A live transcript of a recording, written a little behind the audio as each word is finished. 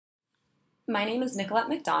My name is Nicolette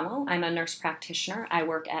McDonnell. I'm a nurse practitioner. I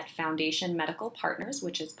work at Foundation Medical Partners,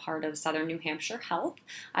 which is part of Southern New Hampshire Health.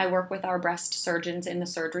 I work with our breast surgeons in the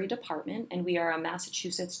surgery department, and we are a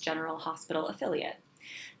Massachusetts General Hospital affiliate.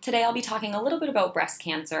 Today I'll be talking a little bit about breast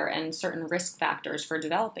cancer and certain risk factors for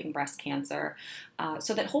developing breast cancer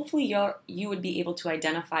so that hopefully you would be able to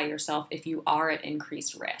identify yourself if you are at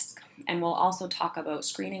increased risk. And we'll also talk about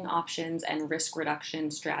screening options and risk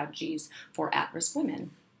reduction strategies for at-risk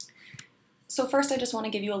women. So first, I just want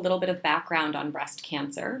to give you a little bit of background on breast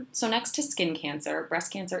cancer. So next to skin cancer,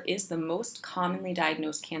 breast cancer is the most commonly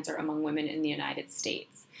diagnosed cancer among women in the United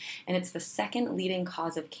States. And it's the second leading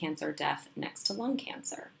cause of cancer death next to lung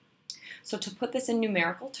cancer. So to put this in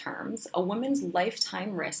numerical terms, a woman's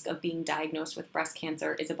lifetime risk of being diagnosed with breast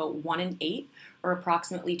cancer is about 1 in 8, or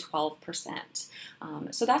approximately 12%.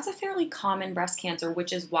 So that's a fairly common breast cancer,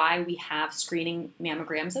 which is why we have screening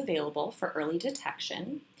mammograms available for early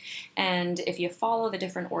detection. And if you follow the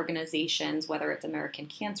different organizations, whether it's American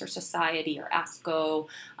Cancer Society or ASCO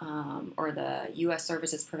or the U.S.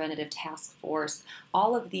 Services Preventative Task Force,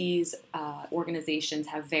 all of these organizations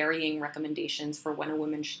have varying recommendations for when a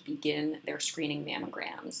woman should begin their screening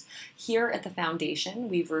mammograms. Here at the Foundation,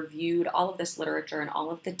 we've reviewed all of this literature and all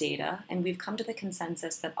of the data, and we've come to the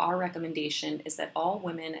consensus that our recommendation is that all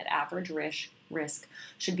women at average risk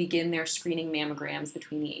should begin their screening mammograms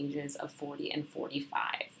between the ages of 40 and 45.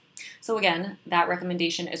 So again, that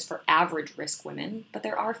recommendation is for average risk women, but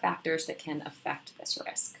there are factors that can affect this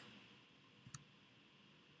risk.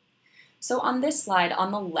 So on this slide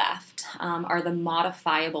on the left are the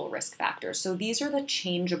modifiable risk factors. So these are the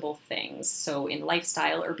changeable things, so in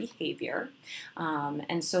lifestyle or behavior.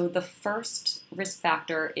 And so the first risk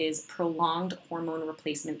factor is prolonged hormone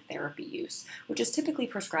replacement therapy use, which is typically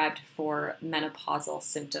prescribed for menopausal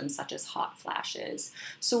symptoms such as hot flashes.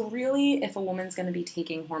 So really, if a woman's going to be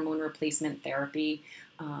taking hormone replacement therapy,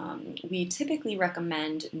 we typically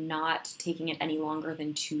recommend not taking it any longer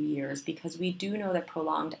than 2 years because we do know that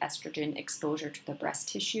prolonged estrogen exposure to the breast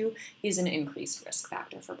tissue is an increased risk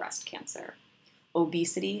factor for breast cancer.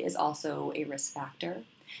 Obesity is also a risk factor.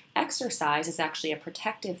 Exercise is actually a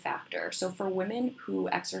protective factor. So for women who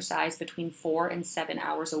exercise between 4 and 7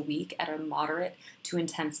 hours a week at a moderate to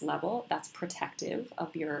intense level, that's protective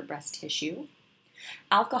of your breast tissue.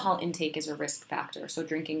 Alcohol intake is a risk factor, so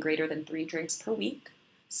drinking greater than 3 drinks per week.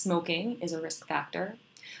 Smoking is a risk factor.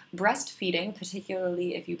 Breastfeeding,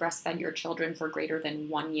 particularly if you breastfed your children for greater than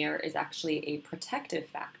 1 year, is actually a protective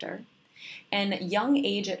factor. And young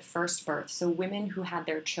age at first birth, so women who had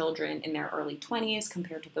their children in their early 20s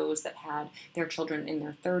compared to those that had their children in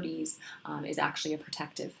their 30s, is actually a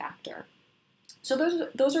protective factor. So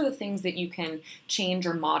those are the things that you can change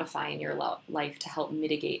or modify in your life to help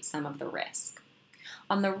mitigate some of the risk.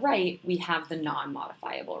 On the right, we have the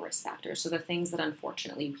non-modifiable risk factors, so the things that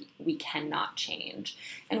unfortunately we cannot change.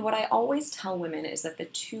 And what I always tell women is that the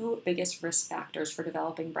 2 biggest risk factors for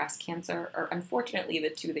developing breast cancer are unfortunately the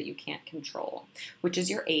 2 that you can't control, which is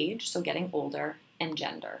your age, so getting older, and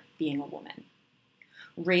gender, being a woman.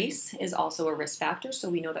 Race is also a risk factor, so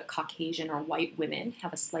we know that Caucasian or white women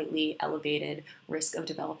have a slightly elevated risk of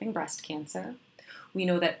developing breast cancer. We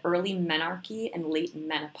know that early menarche and late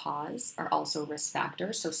menopause are also risk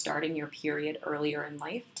factors, so starting your period earlier in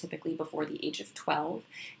life, typically before the age of 12,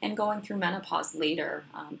 and going through menopause later,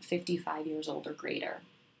 55 years old or greater.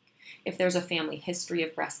 If there's a family history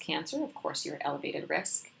of breast cancer, of course you're at elevated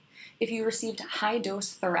risk. If you received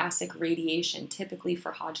high-dose thoracic radiation, typically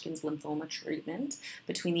for Hodgkin's lymphoma treatment,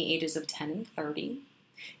 between the ages of 10 and 30.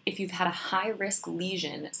 If you've had a high-risk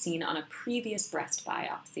lesion seen on a previous breast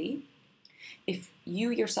biopsy. If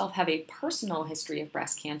you yourself have a personal history of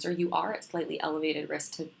breast cancer, you are at slightly elevated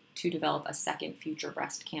risk to develop a second future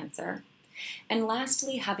breast cancer. And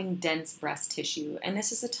lastly, having dense breast tissue. And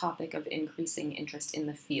this is a topic of increasing interest in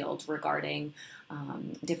the field regarding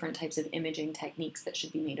different types of imaging techniques that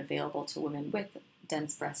should be made available to women with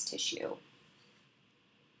dense breast tissue.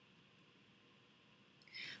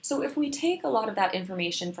 So if we take a lot of that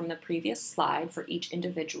information from the previous slide for each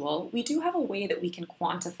individual, we do have a way that we can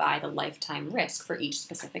quantify the lifetime risk for each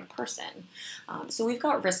specific person. So we've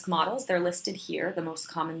got risk models. They're listed here, the most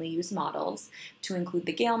commonly used models, to include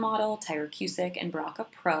the Gale model, Tyrer-Cuzick, and BRCA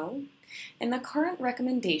Pro. And the current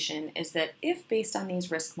recommendation is that if, based on these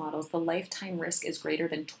risk models, the lifetime risk is greater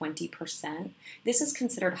than 20%, this is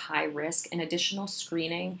considered high risk, and additional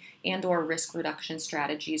screening and/or risk reduction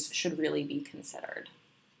strategies should really be considered.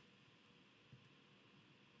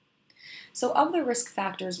 So of the risk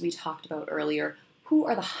factors we talked about earlier, who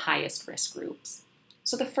are the highest risk groups?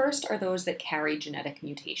 So the first are those that carry genetic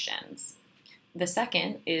mutations. The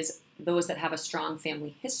second is those that have a strong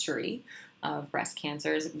family history of breast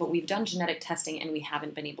cancers, but we've done genetic testing and we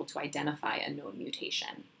haven't been able to identify a known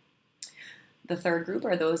mutation. The third group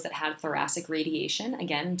are those that had thoracic radiation,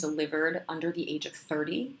 again, delivered under the age of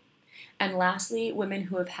 30. And lastly, women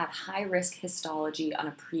who have had high-risk histology on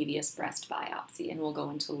a previous breast biopsy, and we'll go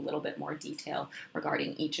into a little bit more detail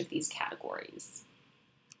regarding each of these categories.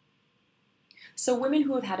 So women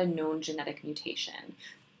who have had a known genetic mutation.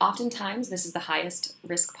 Oftentimes, this is the highest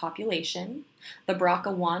risk population. The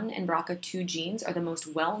BRCA1 and BRCA2 genes are the most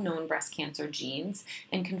well-known breast cancer genes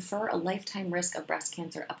and confer a lifetime risk of breast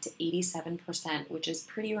cancer up to 87%, which is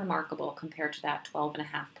pretty remarkable compared to that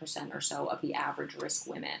 12.5% or so of the average risk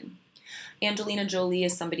women. Angelina Jolie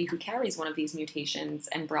is somebody who carries one of these mutations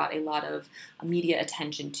and brought a lot of media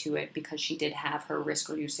attention to it because she did have her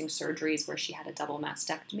risk-reducing surgeries where she had a double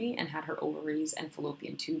mastectomy and had her ovaries and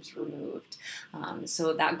fallopian tubes removed.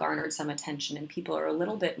 So that garnered some attention and people are a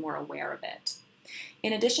little bit more aware of it.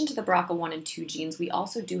 In addition to the BRCA1 and 2 genes, we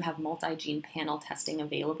also do have multi-gene panel testing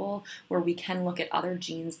available where we can look at other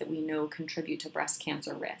genes that we know contribute to breast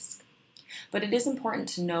cancer risk. But it is important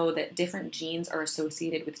to know that different genes are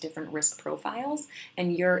associated with different risk profiles,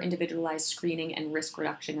 and your individualized screening and risk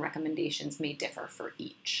reduction recommendations may differ for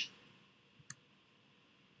each.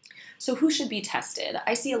 So who should be tested?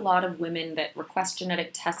 I see a lot of women that request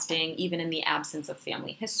genetic testing, even in the absence of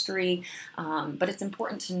family history, but it's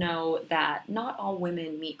important to know that not all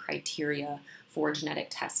women meet criteria for genetic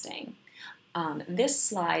testing. This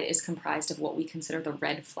slide is comprised of what we consider the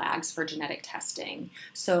red flags for genetic testing.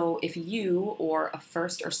 So if you or a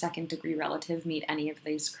first or second degree relative meet any of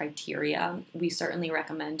these criteria, we certainly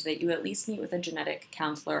recommend that you at least meet with a genetic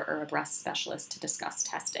counselor or a breast specialist to discuss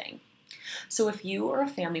testing. So if you or a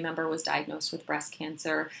family member was diagnosed with breast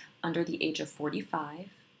cancer under the age of 45,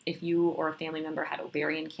 if you or a family member had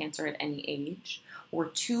ovarian cancer at any age, or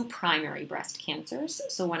 2 primary breast cancers.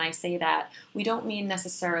 So when I say that, we don't mean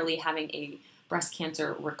necessarily having a breast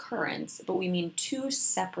cancer recurrence, but we mean 2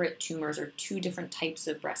 separate tumors or 2 different types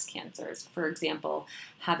of breast cancers. For example,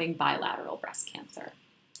 having bilateral breast cancer.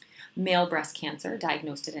 Male breast cancer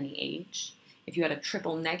diagnosed at any age. If you had a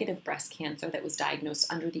triple negative breast cancer that was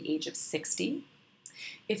diagnosed under the age of 60.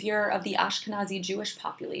 If you're of the Ashkenazi Jewish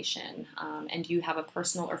population and you have a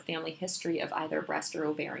personal or family history of either breast or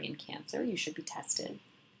ovarian cancer, you should be tested.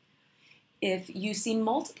 If you see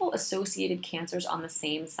multiple associated cancers on the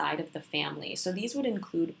same side of the family, so these would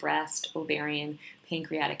include breast, ovarian,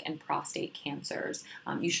 pancreatic, and prostate cancers,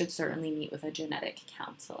 you should certainly meet with a genetic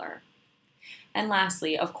counselor. And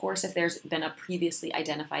lastly, of course, if there's been a previously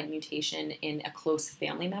identified mutation in a close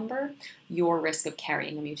family member, your risk of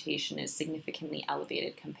carrying a mutation is significantly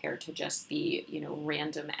elevated compared to just the,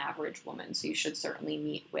 random average woman. So you should certainly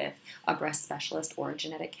meet with a breast specialist or a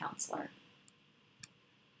genetic counselor.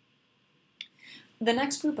 The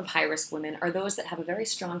next group of high-risk women are those that have a very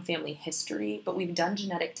strong family history, but we've done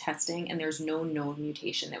genetic testing and there's no known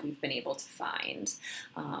mutation that we've been able to find.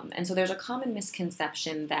 And so there's a common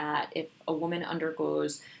misconception that if a woman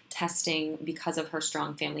undergoes testing because of her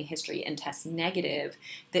strong family history and tests negative,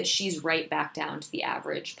 that she's right back down to the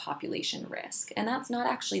average population risk. And that's not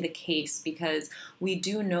actually the case because we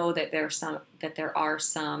do know that there are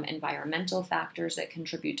some environmental factors that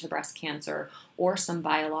contribute to breast cancer or some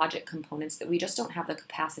biologic components that we just don't have the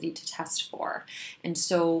capacity to test for. And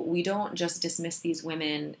so we don't just dismiss these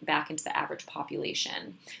women back into the average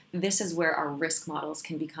population. This is where our risk models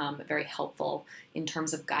can become very helpful in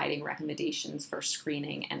terms of guiding recommendations for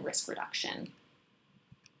screening and risk reduction.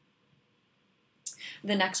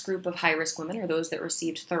 The next group of high-risk women are those that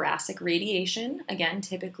received thoracic radiation, again,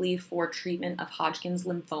 typically for treatment of Hodgkin's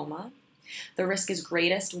lymphoma. The risk is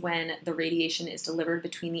greatest when the radiation is delivered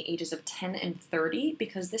between the ages of 10 and 30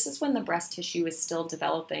 because this is when the breast tissue is still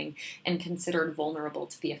developing and considered vulnerable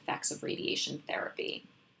to the effects of radiation therapy.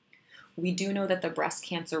 We do know that the breast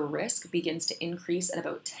cancer risk begins to increase at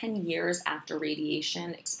about 10 years after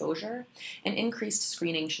radiation exposure, and increased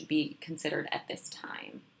screening should be considered at this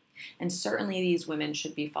time. And certainly these women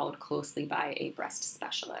should be followed closely by a breast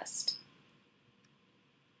specialist.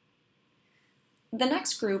 The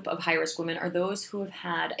next group of high-risk women are those who have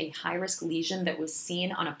had a high-risk lesion that was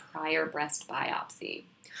seen on a prior breast biopsy.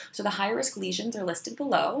 So the high-risk lesions are listed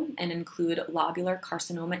below and include lobular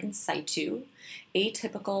carcinoma in situ,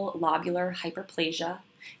 atypical lobular hyperplasia,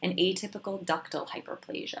 and atypical ductal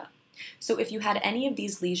hyperplasia. So if you had any of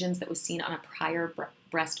these lesions that was seen on a prior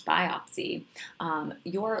breast biopsy,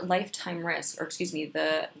 your lifetime risk,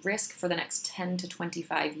 the risk for the next 10 to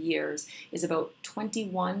 25 years is about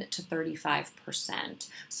 21 to 35%.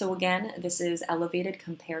 So again, this is elevated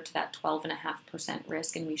compared to that 12.5%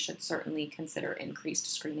 risk, and we should certainly consider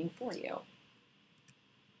increased screening for you.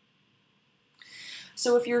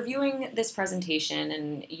 So if you're viewing this presentation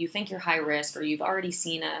and you think you're high risk, or you've already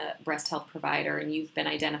seen a breast health provider and you've been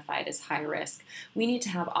identified as high risk, we need to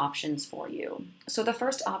have options for you. So the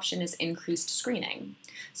first option is increased screening.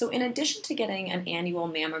 So in addition to getting an annual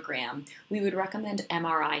mammogram, we would recommend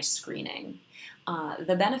MRI screening.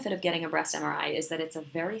 The benefit of getting a breast MRI is that it's a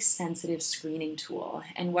very sensitive screening tool.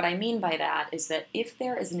 And what I mean by that is that if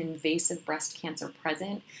there is an invasive breast cancer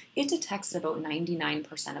present, it detects it about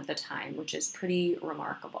 99% of the time, which is pretty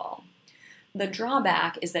remarkable. The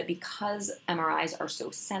drawback is that because MRIs are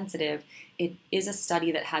so sensitive, it is a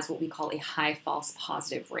study that has what we call a high false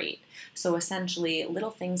positive rate. So essentially,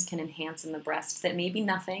 little things can enhance in the breast that may be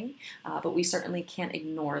nothing, but we certainly can't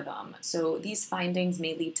ignore them. So these findings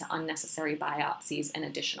may lead to unnecessary biopsies and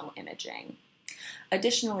additional imaging.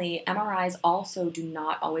 Additionally, MRIs also do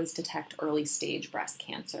not always detect early stage breast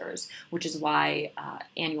cancers, which is why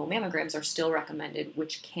annual mammograms are still recommended,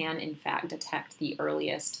 which can in fact detect the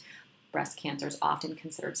earliest breast cancers, often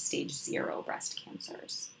considered stage 0 breast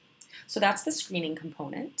cancers. So that's the screening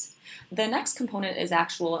component. The next component is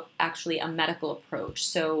actually a medical approach.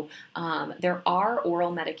 So there are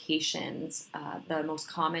oral medications. The most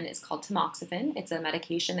common is called tamoxifen. It's a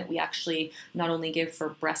medication that we actually not only give for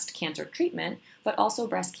breast cancer treatment, but also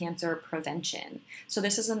breast cancer prevention. So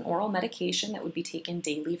this is an oral medication that would be taken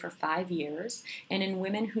daily for 5 years. And in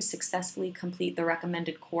women who successfully complete the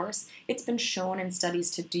recommended course, it's been shown in studies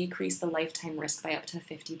to decrease the lifetime risk by up to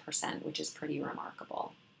 50%, which is pretty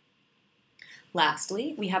remarkable.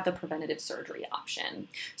 Lastly, we have the preventative surgery option.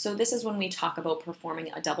 So this is when we talk about performing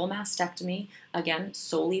a double mastectomy, again,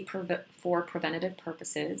 solely for preventative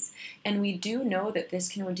purposes. And we do know that this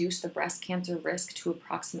can reduce the breast cancer risk to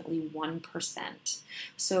approximately 1%.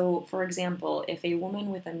 So for example, if a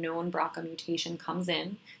woman with a known BRCA mutation comes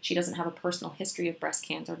in, she doesn't have a personal history of breast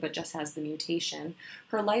cancer, but just has the mutation,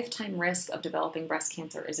 her lifetime risk of developing breast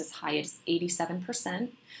cancer is as high as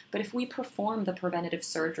 87%. But if we perform the preventative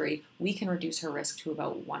surgery, we can reduce her risk to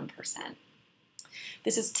about 1%.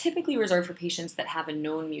 This is typically reserved for patients that have a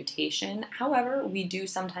known mutation. However, we do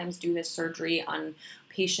sometimes do this surgery on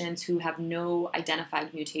patients who have no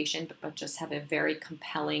identified mutation, but just have a very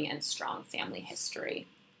compelling and strong family history.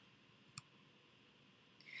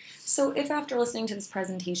 So if after listening to this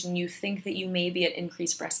presentation you think that you may be at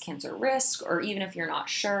increased breast cancer risk, or even if you're not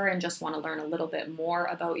sure and just want to learn a little bit more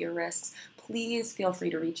about your risks, please feel free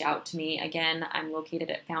to reach out to me. Again, I'm located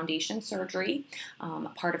at Foundation Surgery,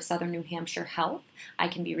 part of Southern New Hampshire Health. I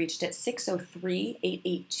can be reached at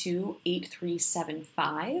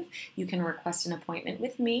 603-882-8375. You can request an appointment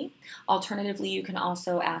with me. Alternatively, you can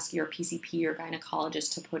also ask your PCP or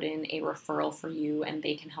gynecologist to put in a referral for you, and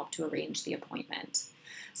they can help to arrange the appointment.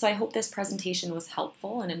 So I hope this presentation was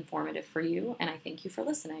helpful and informative for you, and I thank you for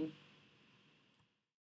listening.